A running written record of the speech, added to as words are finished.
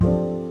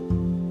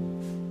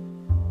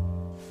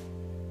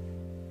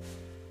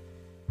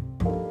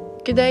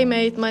Good day,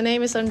 mate. My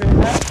name is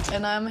Andrea,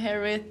 and I'm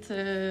here with.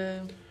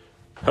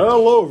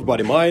 Hello,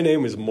 everybody. My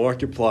name is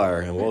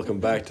Markiplier, and welcome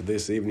back to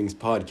this evening's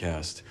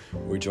podcast.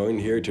 We're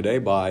joined here today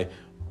by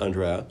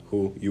Andrea,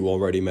 who you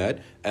already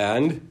met,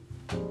 and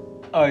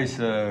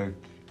Isaac.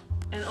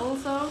 And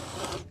also.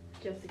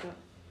 Jessica.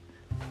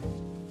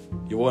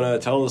 You want to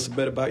tell us a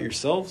bit about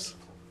yourselves?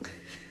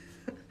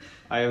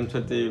 I am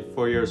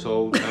 24 years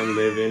old and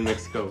live in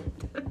Mexico.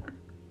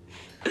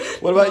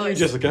 What about you, Nice.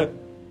 Jessica?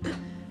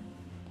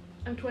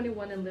 I'm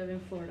 21 and live in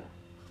Florida.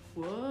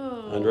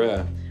 Whoa.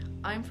 Andrea.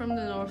 I'm from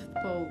the North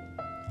Pole.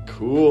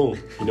 Cool.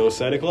 You know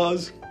Santa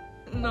Claus?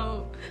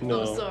 No.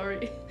 No. I'm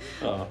sorry.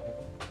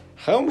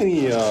 How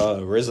many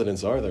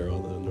residents are there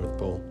on the North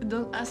Pole?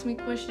 Don't ask me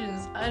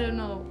questions. I don't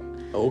know.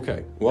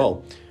 Okay,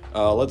 well,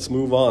 let's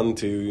move on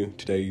to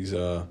today's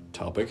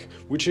topic,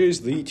 which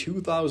is the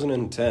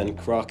 2010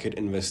 Crockett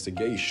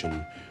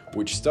investigation,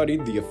 which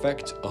studied the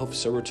effect of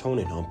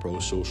serotonin on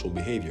pro-social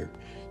behavior.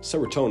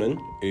 Serotonin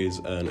is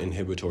an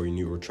inhibitory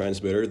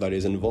neurotransmitter that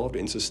is involved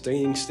in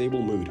sustaining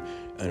stable mood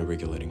and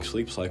regulating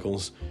sleep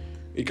cycles.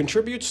 It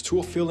contributes to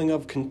a feeling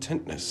of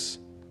contentness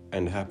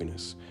and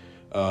happiness,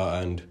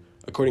 and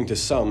according to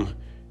some,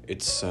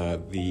 it's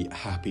the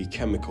happy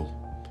chemical.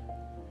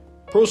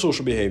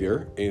 Pro-social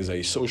behavior is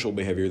a social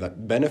behavior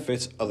that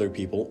benefits other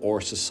people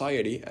or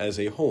society as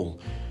a whole,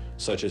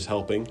 such as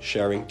helping,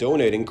 sharing,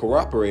 donating,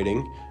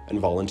 cooperating, and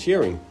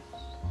volunteering.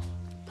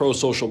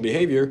 Pro-social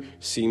behavior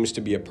seems to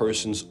be a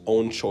person's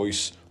own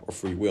choice or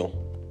free will.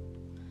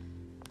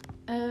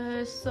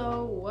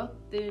 So what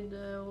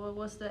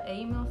was the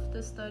aim of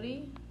the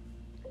study?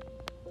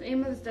 The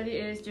aim of the study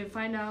is to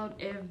find out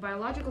if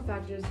biological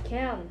factors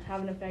can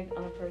have an effect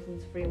on a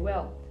person's free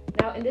will.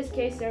 Now, in this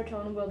case,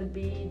 serotonin will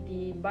be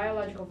the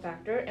biological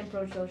factor, and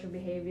pro-social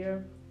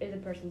behavior is a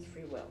person's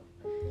free will.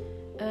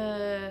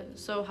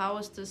 So how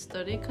was the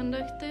study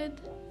conducted?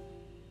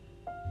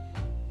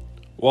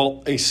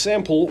 Well, a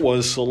sample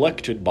was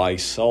selected by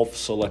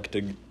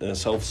self-selected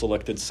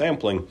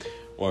sampling,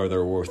 where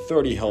there were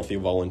 30 healthy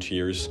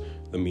volunteers.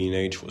 The mean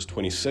age was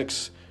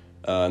 26,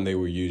 and they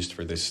were used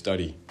for this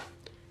study.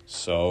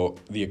 So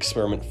the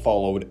experiment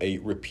followed a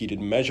repeated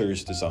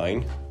measures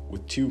design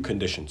with two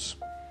conditions.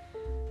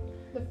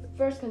 The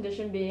first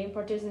condition being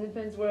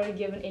participants were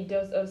given a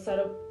dose of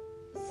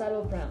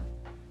citalopram,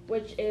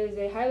 which is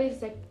a highly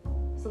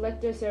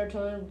selective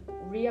serotonin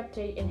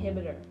reuptake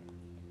inhibitor,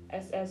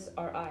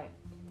 SSRI,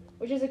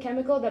 which is a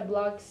chemical that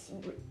blocks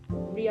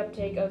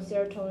reuptake of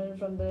serotonin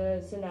from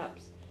the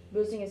synapse,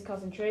 boosting its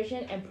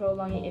concentration and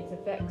prolonging its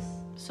effects.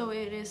 So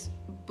it is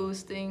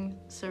boosting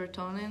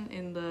serotonin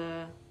in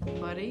the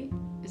body?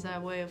 Is that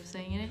a way of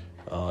saying it?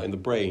 In the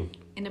brain.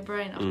 In the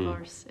brain, of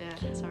course.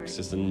 Yeah, sorry. It's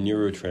just a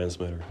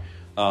neurotransmitter.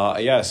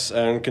 Yes,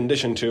 and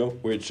condition 2,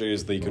 which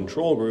is the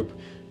control group,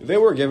 they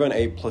were given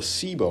a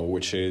placebo,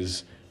 which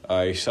is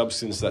a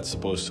substance that's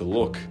supposed to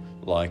look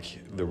like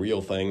the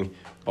real thing,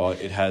 but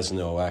it has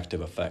no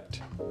active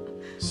effect.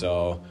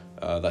 So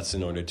that's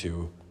in order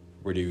to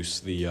reduce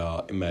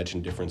the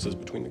imagined differences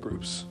between the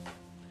groups.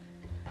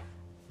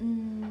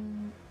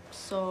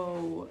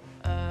 So,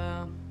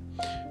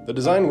 The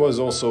design was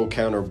also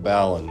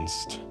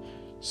counterbalanced,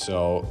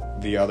 so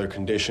the other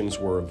conditions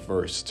were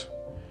reversed.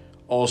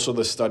 Also,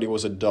 the study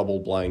was a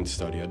double-blind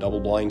study. A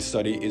double-blind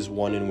study is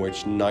one in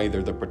which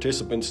neither the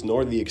participants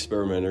nor the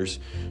experimenters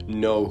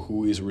know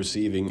who is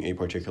receiving a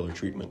particular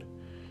treatment.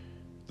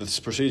 This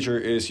procedure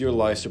is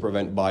utilized to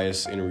prevent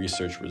bias in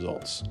research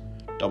results.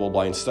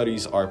 Double-blind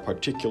studies are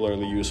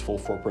particularly useful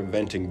for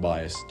preventing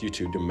bias due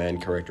to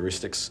demand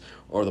characteristics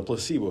or the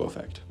placebo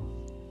effect.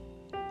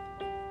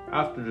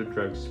 After the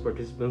drugs,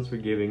 participants were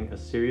given a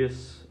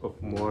series of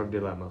more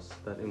dilemmas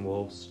that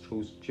involves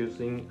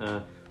choosing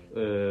a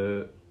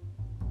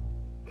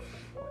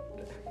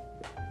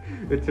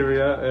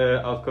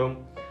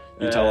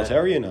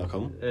Utilitarian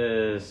outcome.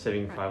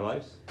 saving 5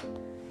 lives,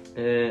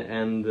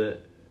 and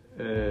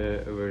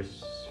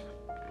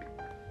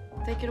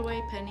take it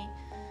away, Penny.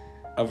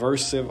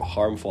 Aversive,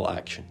 harmful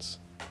actions,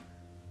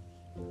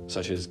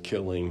 such as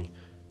killing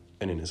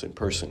an innocent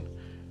person.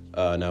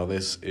 Now,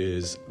 this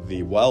is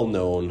the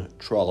well-known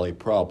trolley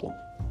problem.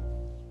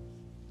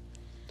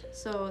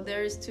 So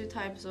there is two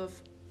types of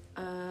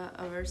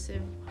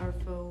aversive,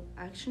 harmful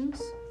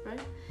actions, right?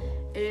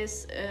 It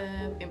is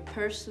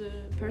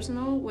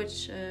personal,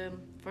 which,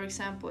 for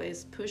example,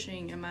 is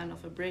pushing a man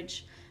off a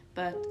bridge,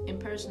 but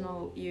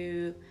impersonal,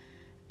 you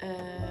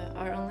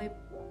are only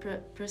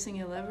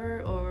pressing a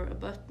lever or a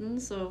button,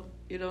 so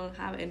you don't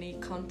have any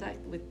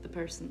contact with the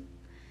person.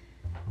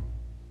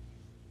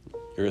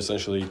 You're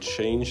essentially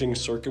changing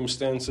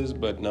circumstances,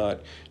 but not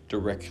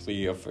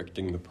directly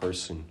affecting the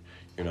person.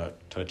 You're not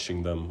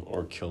touching them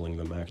or killing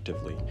them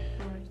actively.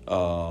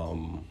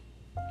 Right.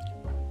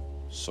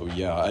 So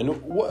yeah,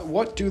 and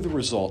what do the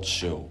results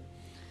show?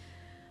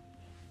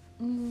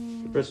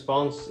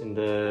 response in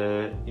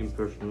the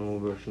impersonal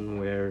version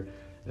were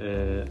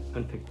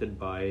unaffected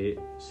by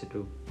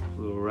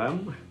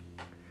citalopram.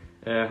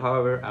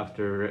 However,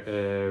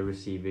 after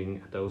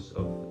receiving a dose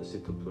of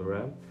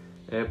citalopram,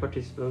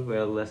 Participants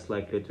were less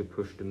likely to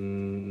push the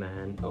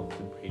man off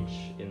the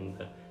bridge in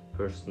the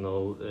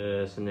personal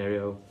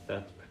scenario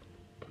that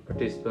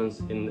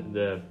participants in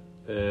the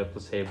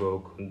placebo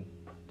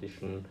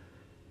condition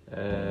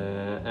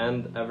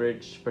and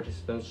average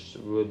participants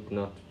would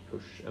not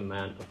push a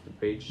man off the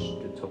bridge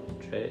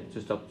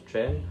to stop the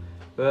train,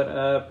 but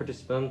a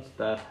participant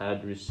that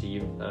had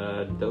received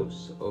a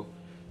dose of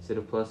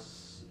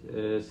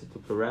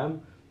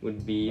citalopram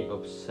would be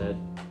obsessed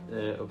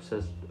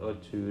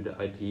to the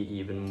idea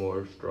even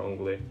more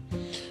strongly.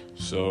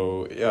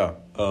 So yeah,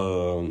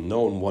 no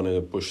one wanted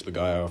to push the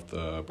guy off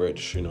the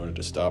bridge in order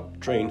to stop the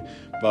train,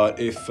 but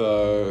if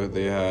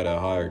they had a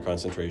higher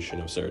concentration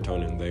of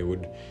serotonin, they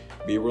would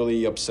be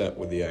really upset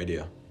with the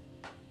idea.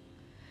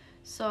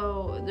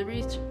 So the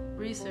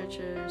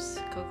researchers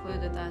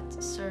concluded that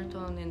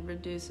serotonin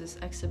reduces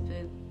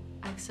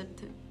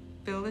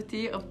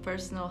acceptability of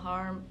personal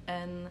harm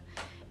and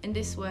in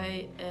this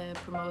way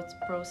promotes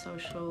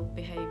pro-social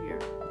behavior.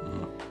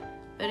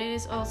 But it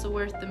is also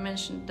worth to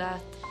mention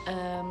that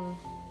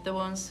the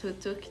ones who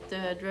took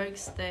the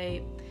drugs,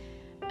 they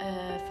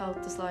felt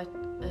a slight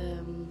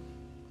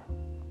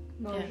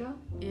Nausea?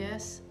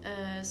 yes,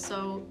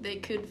 so they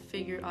could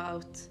figure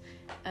out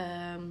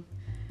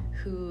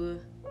who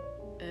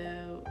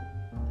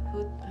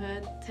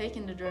had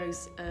taken the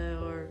drugs,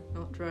 or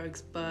not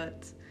drugs,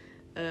 but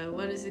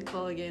what is it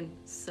called again?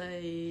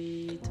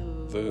 The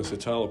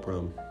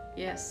citalopram.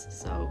 Yes,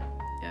 so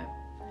yeah.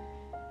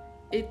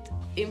 It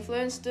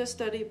influenced the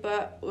study,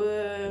 but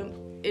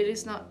it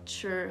is not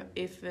sure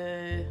if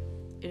it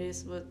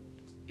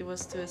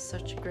was to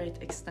such a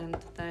great extent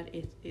that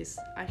it is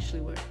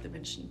actually worth the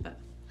mention. But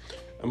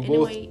And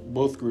anyway,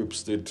 both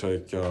groups did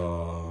take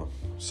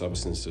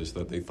substances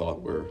that they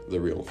thought were the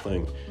real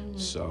thing. mm-hmm.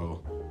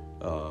 So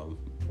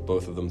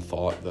both of them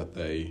thought that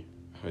they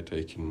had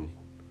taken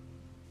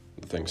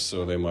the things,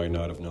 so they might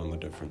not have known the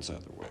difference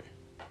either way.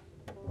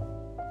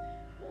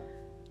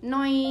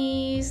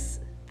 Nice.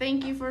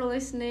 Thank you for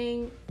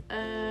listening.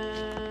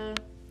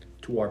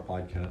 To our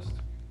podcast.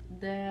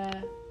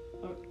 Den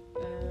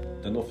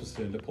Den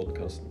offisielle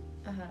podcasten.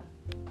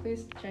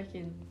 Please check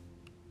in.